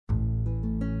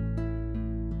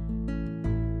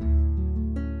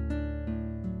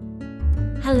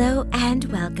Hello and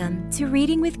welcome to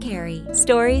Reading with Carrie,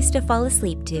 Stories to Fall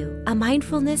Asleep to, a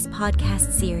mindfulness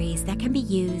podcast series that can be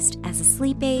used as a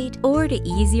sleep aid or to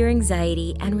ease your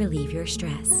anxiety and relieve your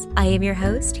stress. I am your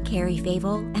host, Carrie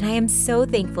Fable, and I am so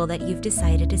thankful that you've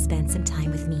decided to spend some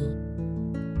time with me.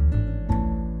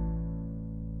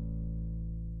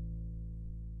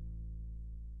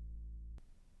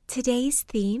 Today's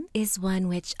theme is one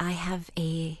which I have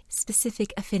a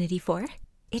specific affinity for.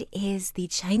 It is the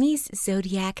Chinese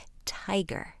zodiac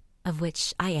tiger, of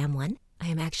which I am one. I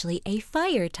am actually a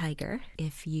fire tiger,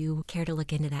 if you care to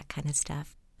look into that kind of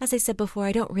stuff. As I said before,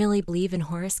 I don't really believe in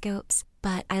horoscopes,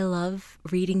 but I love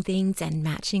reading things and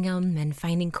matching them and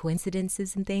finding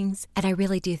coincidences and things. And I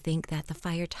really do think that the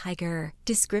fire tiger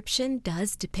description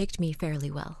does depict me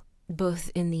fairly well, both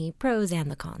in the pros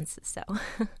and the cons, so...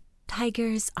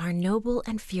 Tigers are noble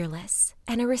and fearless,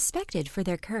 and are respected for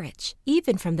their courage,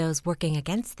 even from those working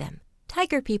against them.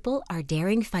 Tiger people are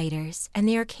daring fighters, and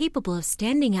they are capable of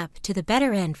standing up to the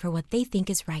better end for what they think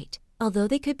is right. Although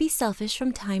they could be selfish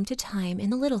from time to time in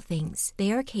the little things, they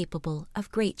are capable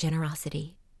of great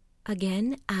generosity.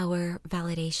 Again, our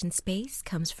validation space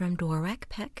comes from Dworak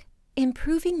Peck.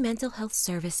 Improving mental health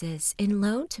services in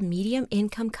low to medium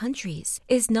income countries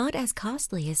is not as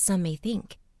costly as some may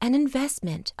think. An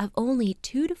investment of only $2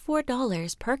 to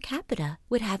 $4 per capita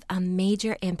would have a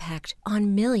major impact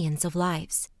on millions of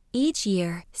lives. Each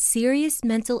year, serious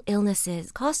mental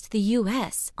illnesses cost the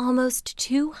U.S. almost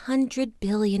 $200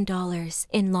 billion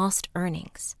in lost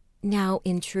earnings. Now,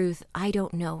 in truth, I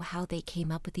don't know how they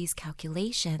came up with these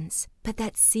calculations, but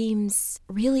that seems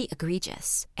really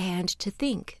egregious. And to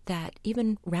think that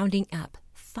even rounding up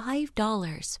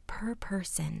 $5 per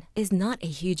person is not a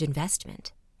huge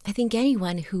investment. I think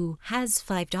anyone who has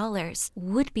 $5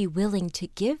 would be willing to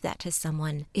give that to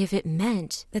someone if it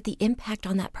meant that the impact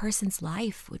on that person's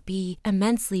life would be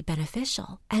immensely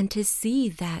beneficial. And to see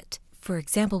that, for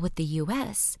example, with the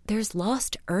U.S., there's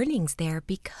lost earnings there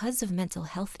because of mental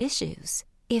health issues.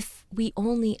 If we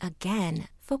only, again,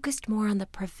 focused more on the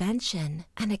prevention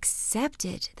and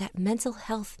accepted that mental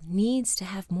health needs to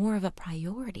have more of a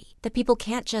priority, that people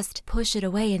can't just push it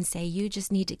away and say, you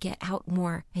just need to get out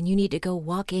more and you need to go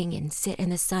walking and sit in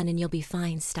the sun and you'll be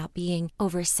fine. Stop being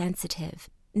oversensitive.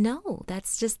 No,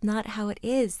 that's just not how it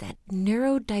is, that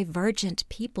neurodivergent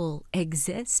people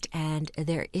exist and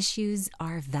their issues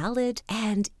are valid.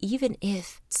 And even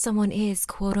if someone is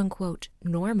quote unquote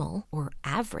normal or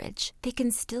average, they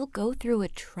can still go through a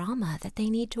trauma that they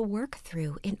need to work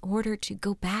through in order to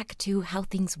go back to how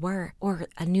things were, or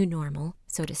a new normal,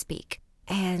 so to speak,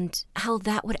 and how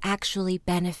that would actually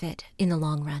benefit in the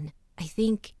long run. I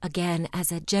think, again,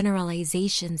 as a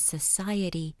generalization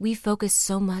society, we focus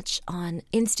so much on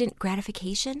instant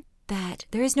gratification that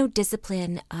there is no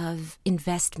discipline of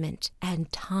investment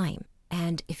and time.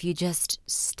 And if you just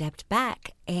stepped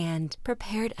back and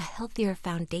prepared a healthier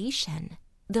foundation,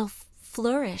 they'll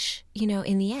flourish,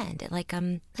 in the end, like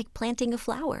planting a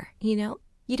flower, You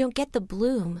don't get the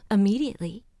bloom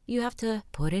immediately. You have to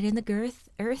put it in the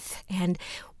earth and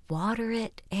water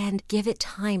it and give it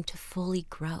time to fully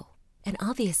grow. And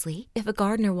obviously, if a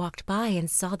gardener walked by and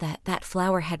saw that that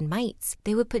flower had mites,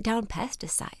 they would put down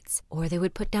pesticides, or they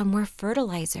would put down more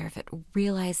fertilizer if it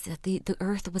realized that the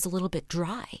earth was a little bit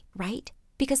dry, right?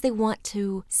 Because they want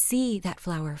to see that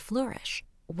flower flourish.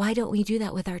 Why don't we do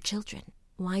that with our children?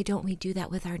 Why don't we do that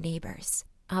with our neighbors?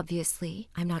 Obviously,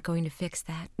 I'm not going to fix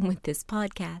that with this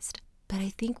podcast, but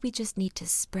I think we just need to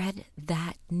spread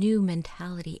that new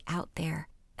mentality out there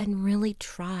and really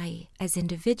try as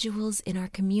individuals in our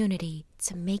community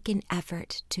to make an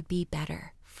effort to be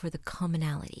better for the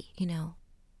commonality,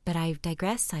 But I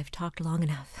digress, I've talked long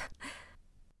enough.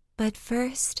 But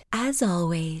first, as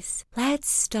always, let's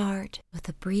start with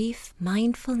a brief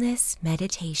mindfulness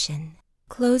meditation.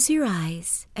 Close your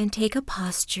eyes and take a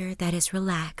posture that is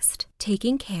relaxed,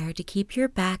 taking care to keep your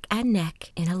back and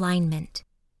neck in alignment.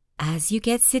 As you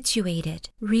get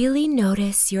situated, really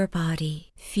notice your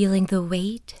body, feeling the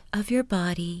weight of your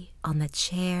body on the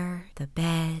chair, the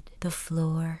bed, the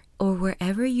floor, or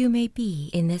wherever you may be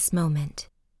in this moment.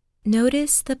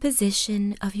 Notice the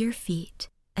position of your feet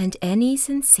and any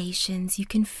sensations you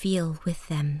can feel with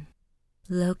them.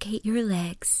 Locate your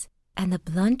legs and the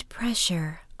blunt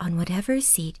pressure on whatever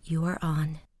seat you are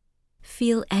on.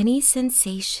 Feel any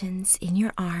sensations in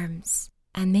your arms,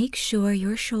 and make sure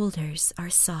your shoulders are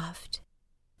soft.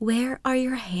 Where are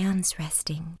your hands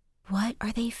resting? What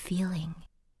are they feeling?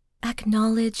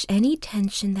 Acknowledge any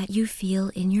tension that you feel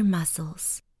in your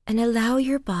muscles and allow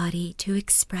your body to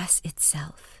express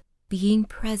itself, being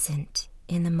present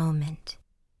in the moment.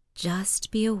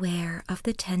 Just be aware of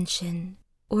the tension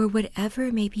or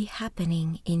whatever may be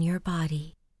happening in your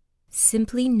body.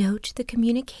 Simply note the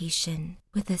communication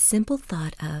with a simple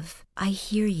thought of, I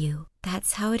hear you,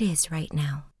 that's how it is right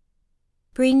now.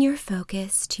 Bring your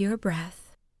focus to your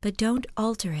breath, but don't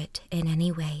alter it in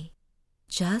any way.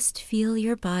 Just feel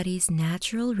your body's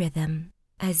natural rhythm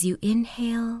as you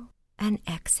inhale and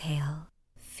exhale.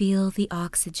 Feel the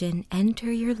oxygen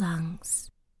enter your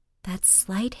lungs, that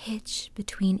slight hitch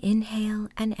between inhale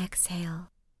and exhale,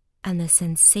 and the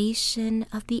sensation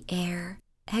of the air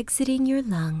exiting your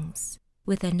lungs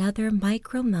with another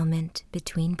micro moment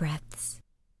between breaths.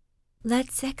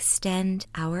 Let's extend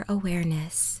our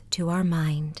awareness to our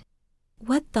mind.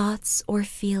 What thoughts or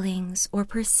feelings or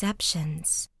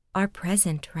perceptions are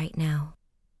present right now?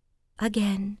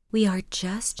 Again, we are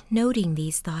just noting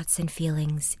these thoughts and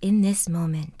feelings in this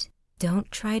moment.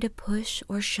 Don't try to push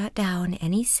or shut down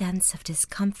any sense of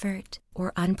discomfort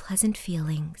or unpleasant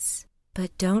feelings,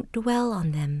 but don't dwell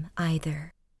on them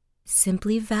either.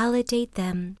 Simply validate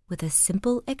them with a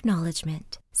simple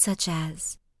acknowledgement, such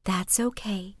as, that's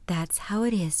okay, that's how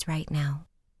it is right now.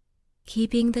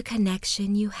 Keeping the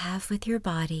connection you have with your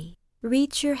body,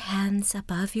 reach your hands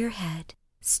above your head,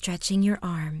 stretching your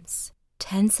arms.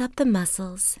 Tense up the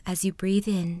muscles as you breathe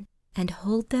in and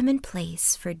hold them in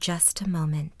place for just a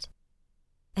moment.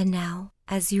 And now,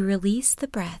 as you release the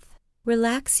breath,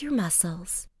 relax your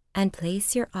muscles and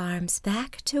place your arms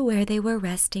back to where they were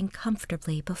resting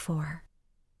comfortably before.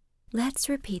 Let's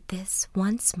repeat this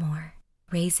once more.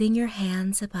 Raising your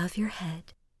hands above your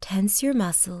head, tense your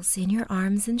muscles in your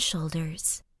arms and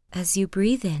shoulders as you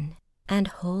breathe in and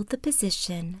hold the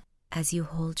position as you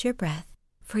hold your breath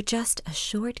for just a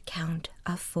short count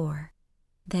of 4.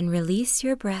 Then release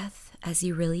your breath as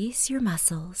you release your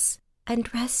muscles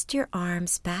and rest your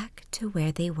arms back to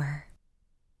where they were.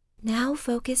 Now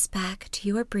focus back to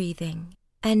your breathing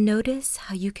and notice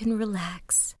how you can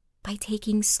relax by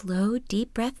taking slow,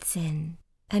 deep breaths in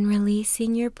and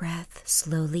releasing your breath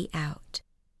slowly out.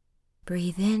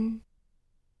 Breathe in,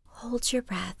 hold your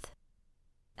breath,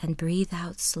 and breathe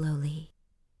out slowly.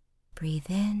 Breathe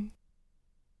in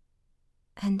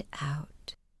and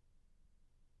out.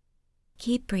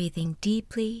 Keep breathing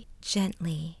deeply,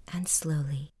 gently, and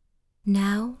slowly.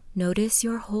 Now notice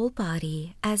your whole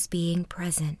body as being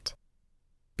present.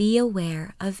 Be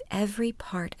aware of every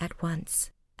part at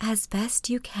once, as best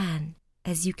you can,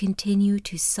 as you continue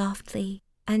to softly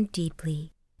and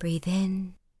deeply breathe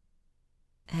in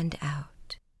and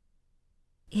out.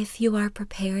 If you are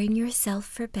preparing yourself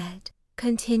for bed,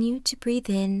 continue to breathe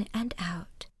in and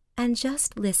out, and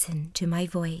just listen to my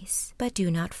voice, but do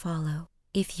not follow.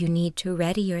 If you need to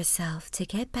ready yourself to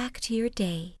get back to your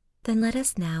day, then let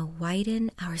us now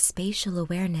widen our spatial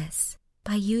awareness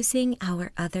by using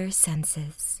our other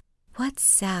senses. What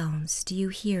sounds do you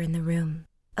hear in the room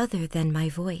other than my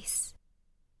voice?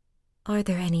 Are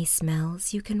there any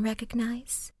smells you can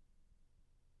recognize?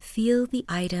 Feel the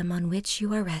item on which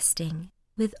you are resting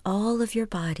with all of your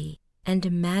body and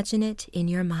imagine it in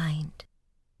your mind.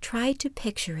 Try to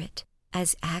picture it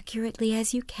as accurately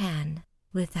as you can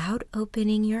without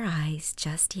opening your eyes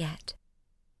just yet.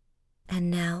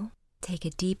 And now, take a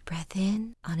deep breath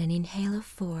in on an inhale of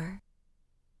 4.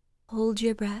 Hold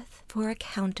your breath for a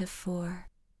count of 4.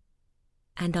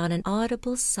 And on an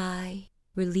audible sigh,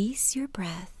 release your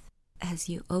breath as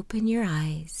you open your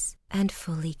eyes and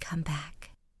fully come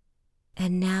back.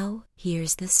 And now,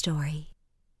 here's the story.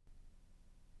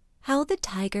 How the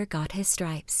Tiger Got His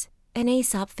Stripes, an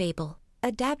Aesop fable,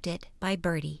 adapted by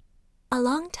Birdie. A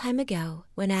long time ago,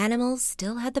 when animals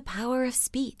still had the power of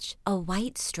speech, a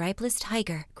white stripeless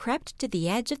tiger crept to the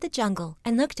edge of the jungle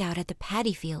and looked out at the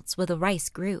paddy fields where the rice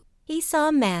grew. He saw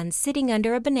a man sitting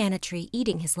under a banana tree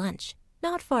eating his lunch.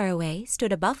 Not far away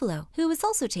stood a buffalo who was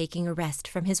also taking a rest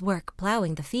from his work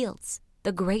plowing the fields.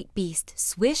 The great beast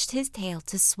swished his tail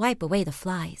to swipe away the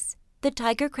flies. The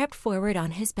tiger crept forward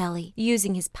on his belly,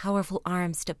 using his powerful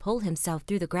arms to pull himself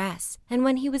through the grass, and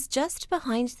when he was just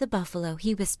behind the buffalo,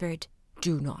 he whispered,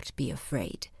 "Do not be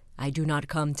afraid. I do not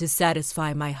come to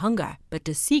satisfy my hunger, but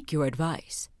to seek your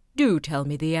advice. Do tell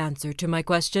me the answer to my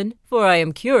question, for I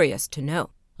am curious to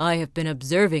know. I have been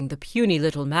observing the puny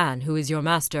little man who is your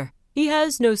master. He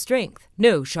has no strength,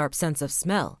 no sharp sense of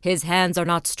smell. His hands are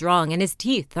not strong and his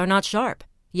teeth are not sharp.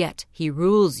 Yet he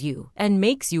rules you and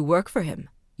makes you work for him.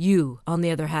 You, on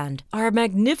the other hand, are a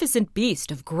magnificent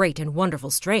beast of great and wonderful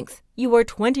strength. You are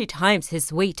 20 times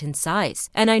his weight and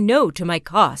size, and I know to my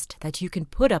cost that you can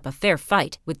put up a fair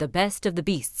fight with the best of the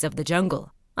beasts of the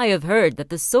jungle. I have heard that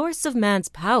the source of man's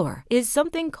power is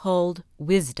something called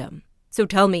wisdom. So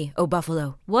tell me, O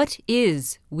buffalo, what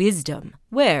is wisdom?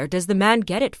 Where does the man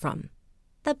get it from?"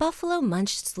 The buffalo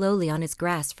munched slowly on his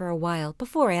grass for a while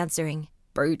before answering.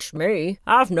 Beats me.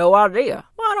 I've no idea.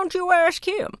 Why don't you ask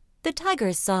him? The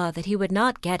tiger saw that he would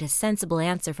not get a sensible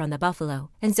answer from the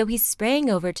buffalo, and so he sprang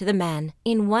over to the man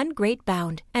in one great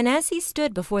bound, and as he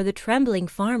stood before the trembling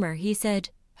farmer, he said,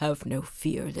 Have no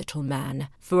fear, little man,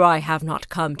 for I have not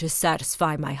come to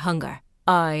satisfy my hunger.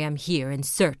 I am here in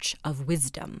search of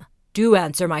wisdom. Do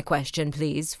answer my question,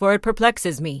 please, for it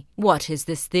perplexes me. What is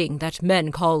this thing that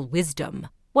men call wisdom?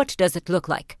 What does it look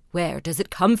like? Where does it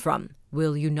come from?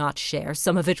 Will you not share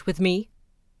some of it with me?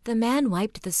 The man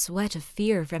wiped the sweat of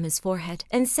fear from his forehead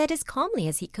and said as calmly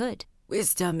as he could,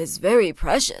 Wisdom is very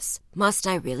precious. Must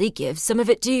I really give some of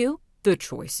it to you? The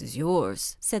choice is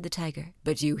yours, said the tiger.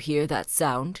 But you hear that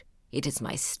sound? It is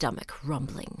my stomach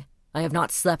rumbling. I have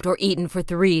not slept or eaten for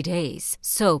 3 days.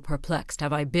 So perplexed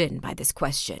have I been by this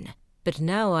question. But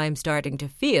now I am starting to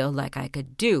feel like I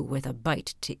could do with a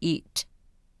bite to eat.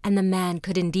 And the man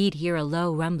could indeed hear a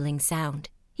low rumbling sound.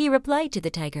 He replied to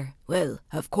the tiger, Well,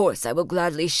 of course I will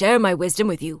gladly share my wisdom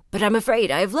with you, but I'm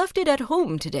afraid I have left it at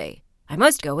home today. I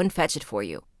must go and fetch it for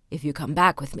you. If you come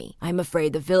back with me, I'm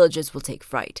afraid the villagers will take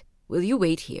fright. Will you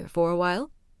wait here for a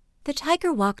while? The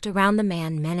tiger walked around the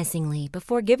man menacingly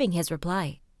before giving his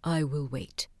reply. I will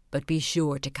wait, but be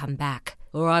sure to come back,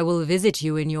 or I will visit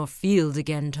you in your field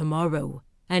again tomorrow,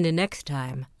 and next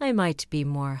time I might be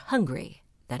more hungry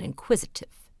than inquisitive.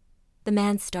 The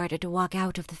man started to walk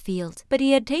out of the field, but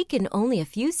he had taken only a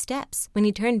few steps when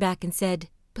he turned back and said,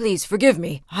 Please forgive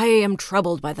me. I am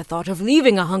troubled by the thought of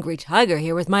leaving a hungry tiger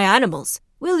here with my animals.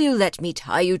 Will you let me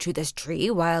tie you to this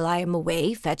tree while I am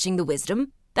away fetching the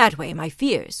wisdom? That way my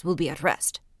fears will be at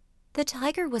rest. The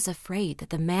tiger was afraid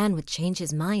that the man would change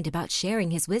his mind about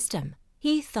sharing his wisdom.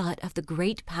 He thought of the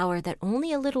great power that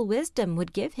only a little wisdom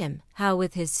would give him, how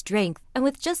with his strength and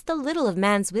with just a little of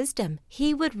man's wisdom,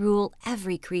 he would rule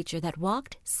every creature that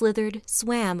walked, slithered,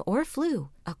 swam, or flew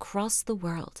across the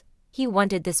world. He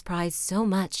wanted this prize so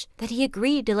much that he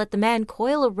agreed to let the man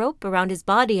coil a rope around his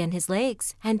body and his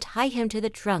legs and tie him to the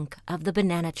trunk of the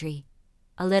banana tree.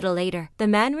 A little later, the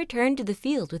man returned to the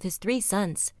field with his 3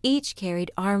 sons. Each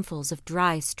carried armfuls of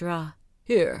dry straw.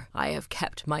 Here, I have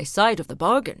kept my side of the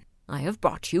bargain. I have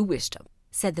brought you wisdom,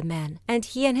 said the man, and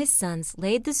he and his sons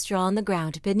laid the straw on the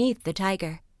ground beneath the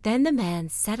tiger. Then the man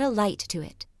set a light to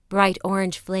it. Bright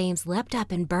orange flames leapt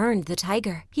up and burned the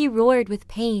tiger. He roared with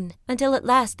pain until at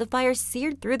last the fire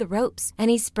seared through the ropes, and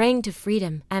he sprang to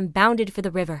freedom and bounded for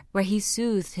the river, where he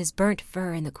soothed his burnt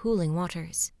fur in the cooling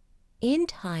waters. In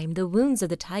time, the wounds of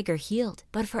the tiger healed,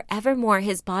 but forevermore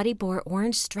his body bore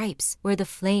orange stripes where the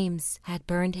flames had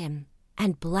burned him,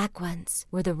 and black ones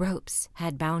where the ropes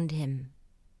had bound him.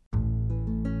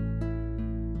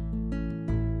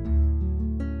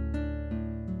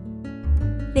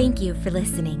 Thank you for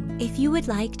listening. If you would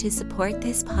like to support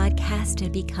this podcast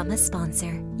and become a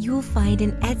sponsor, you will find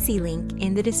an Etsy link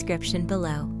in the description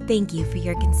below. Thank you for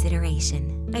your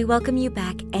consideration. I welcome you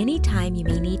back anytime you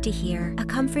may need to hear a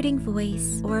comforting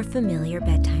voice or a familiar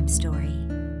bedtime story.